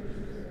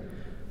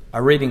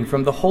A reading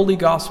from the Holy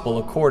Gospel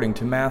according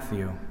to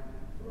Matthew.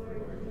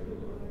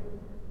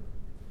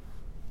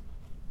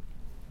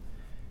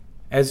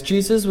 As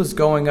Jesus was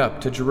going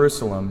up to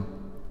Jerusalem,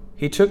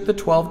 he took the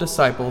 12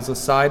 disciples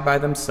aside by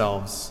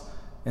themselves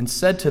and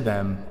said to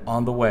them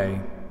on the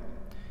way,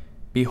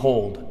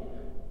 "Behold,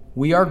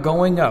 we are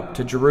going up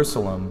to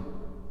Jerusalem,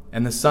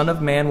 and the Son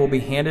of Man will be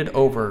handed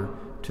over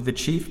to the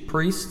chief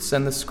priests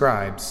and the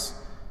scribes,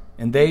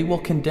 and they will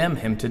condemn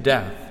him to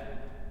death,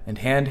 and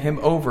hand him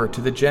over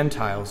to the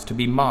Gentiles to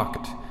be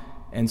mocked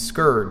and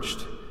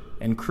scourged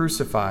and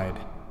crucified,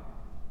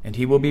 and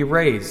he will be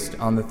raised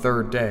on the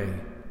third day."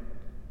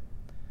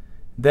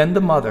 Then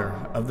the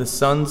mother of the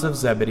sons of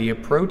Zebedee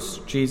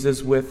approached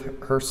Jesus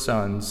with her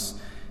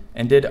sons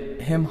and did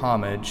him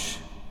homage,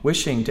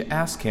 wishing to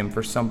ask him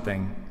for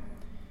something.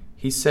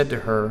 He said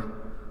to her,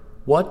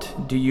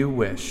 "What do you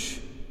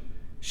wish?"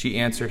 She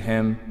answered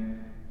him,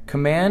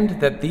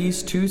 "Command that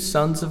these 2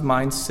 sons of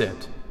mine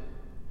sit,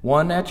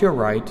 one at your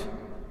right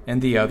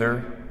and the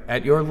other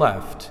at your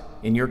left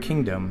in your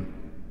kingdom."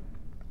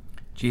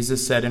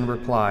 Jesus said in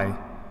reply,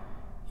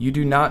 "You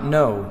do not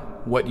know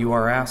what you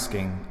are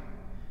asking.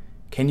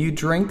 Can you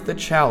drink the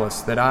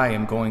chalice that I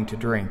am going to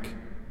drink?"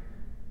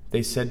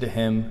 They said to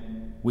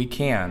him, "We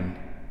can."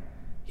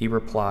 He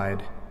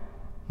replied,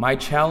 "My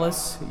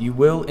chalice you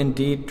will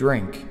indeed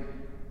drink,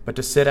 but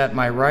to sit at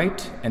my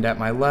right and at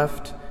my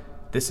left,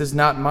 this is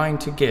not mine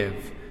to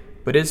give,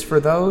 but is for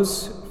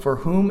those for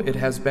whom it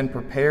has been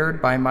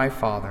prepared by my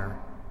Father."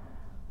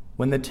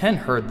 When the 10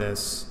 heard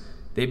this,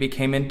 they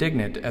became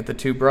indignant at the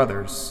 2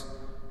 brothers.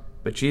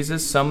 But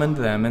Jesus summoned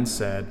them and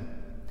said,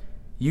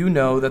 "You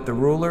know that the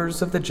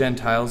rulers of the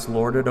Gentiles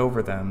lord it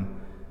over them,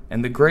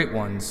 and the great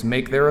ones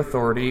make their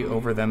authority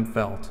over them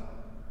felt.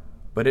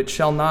 But it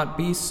shall not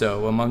be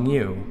so among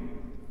you.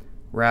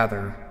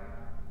 Rather,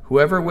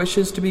 whoever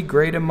wishes to be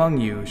great among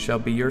you shall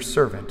be your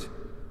servant.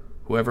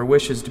 Whoever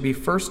wishes to be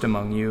first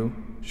among you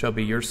shall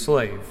be your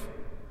slave.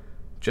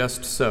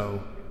 Just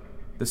so,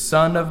 the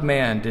Son of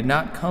Man did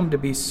not come to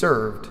be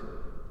served,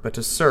 but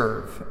to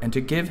serve and to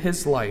give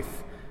his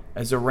life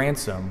as a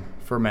ransom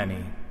for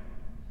many."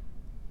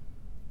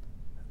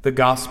 The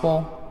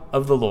Gospel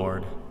of the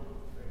Lord.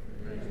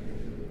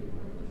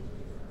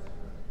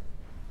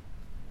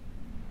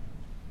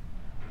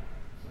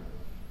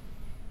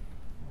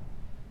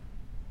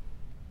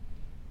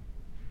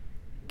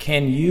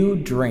 Can you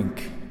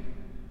drink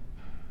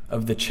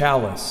of the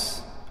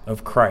chalice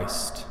of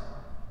Christ?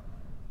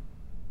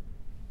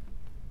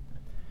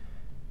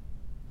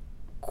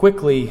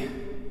 Quickly,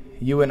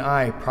 you and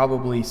I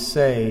probably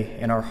say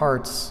in our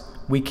hearts,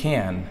 "We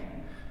can,"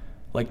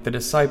 like the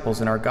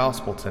disciples in our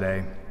gospel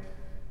today.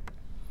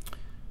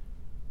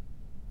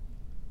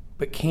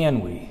 But can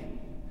we?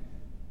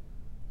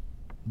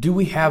 Do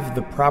we have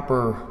the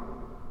proper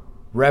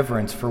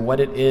reverence for what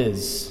it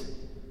is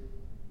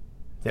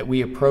that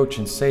we approach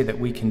and say that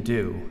we can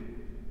do?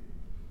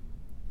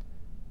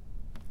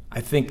 I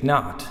think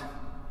not.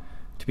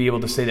 To be able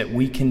to say that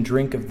we can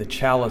drink of the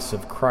chalice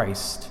of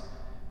Christ.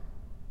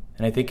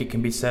 And I think it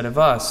can be said of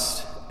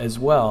us as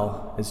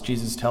well, as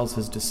Jesus tells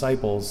his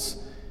disciples,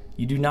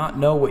 "You do not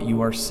know what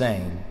you are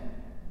saying."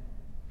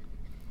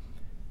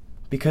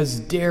 Because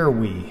dare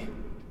we,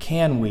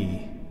 can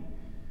we,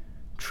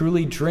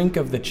 truly drink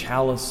of the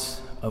chalice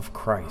of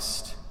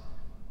Christ?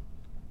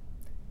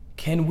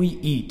 Can we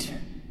eat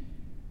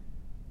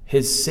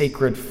his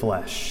sacred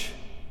flesh,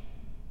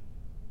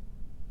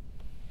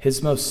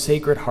 his most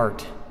sacred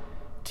heart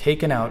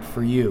taken out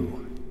for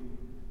you?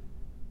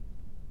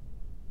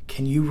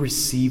 Can you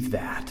receive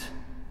that?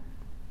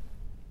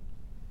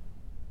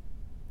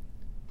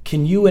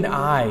 Can you and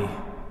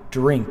I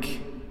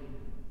drink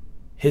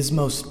his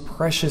most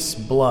precious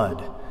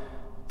blood,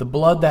 the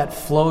blood that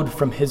flowed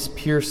from his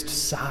pierced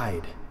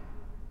side?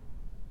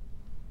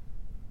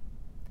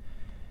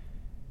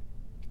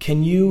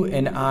 Can you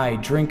and I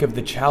drink of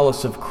the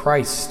chalice of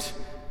Christ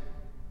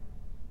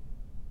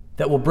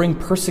that will bring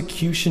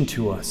persecution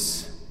to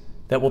us,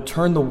 that will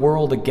turn the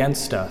world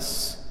against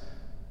us?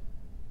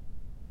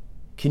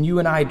 Can you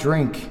and I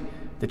drink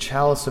the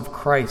chalice of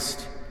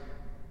Christ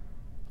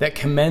that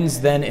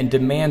commends then and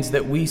demands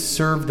that we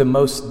serve the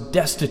most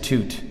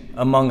destitute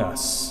among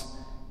us,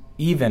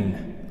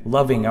 even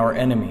loving our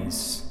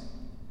enemies?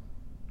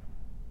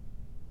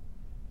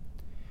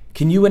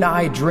 Can you and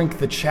I drink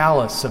the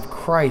chalice of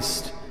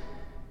Christ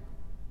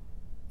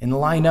and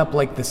line up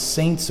like the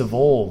saints of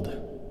old,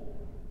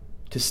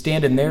 to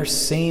stand in their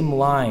same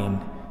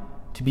line,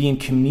 to be in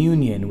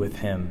communion with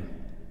him,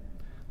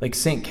 like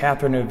Saint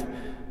Catherine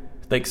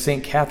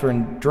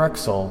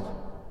Drexel,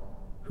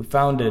 who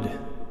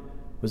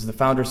was the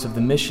founders of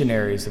the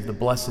missionaries of the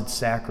Blessed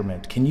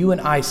Sacrament? Can you and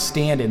I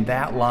stand in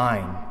that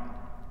line?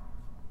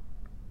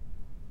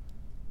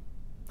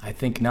 I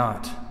think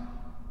not.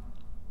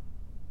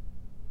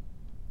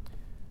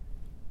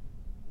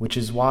 Which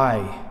is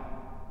why,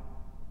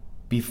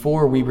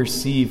 before we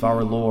receive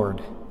our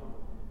Lord,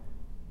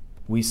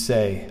 we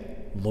say,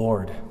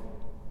 "Lord,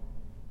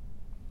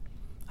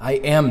 I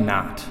am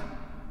not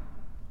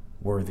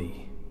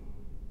worthy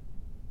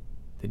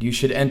that you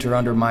should enter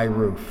under my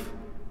roof.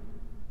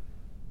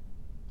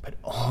 But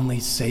only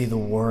say the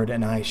word,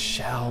 and I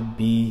shall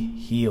be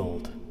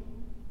healed.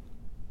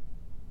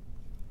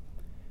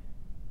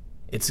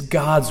 It's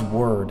God's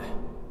word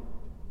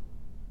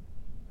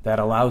that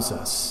allows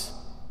us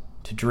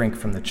to drink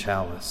from the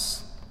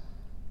chalice,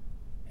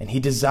 and he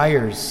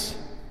desires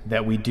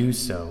that we do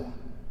so.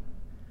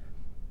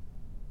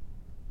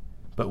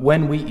 But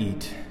when we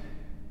eat,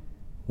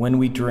 when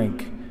we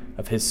drink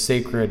of his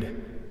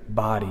sacred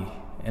body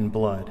and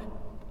blood,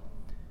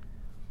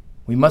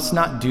 we must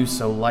not do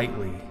so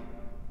lightly,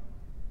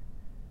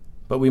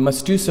 but we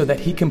must do so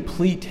that he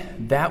complete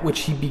that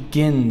which he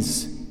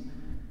begins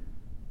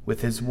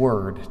with his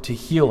word to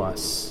heal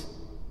us,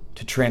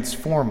 to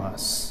transform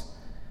us,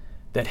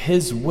 that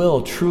his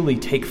will truly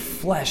take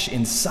flesh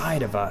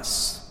inside of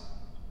us,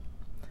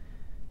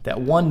 that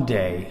one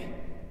day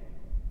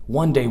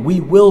we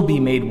will be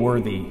made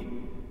worthy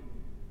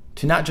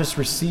to not just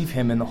receive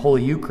him in the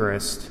Holy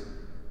Eucharist,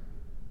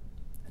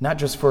 not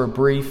just for a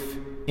brief,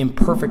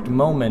 imperfect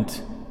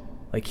moment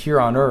like here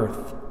on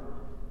earth,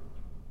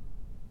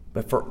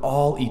 but for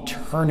all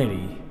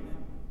eternity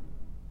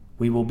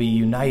we will be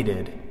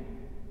united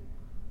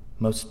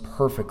most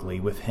perfectly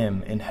with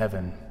him in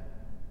heaven.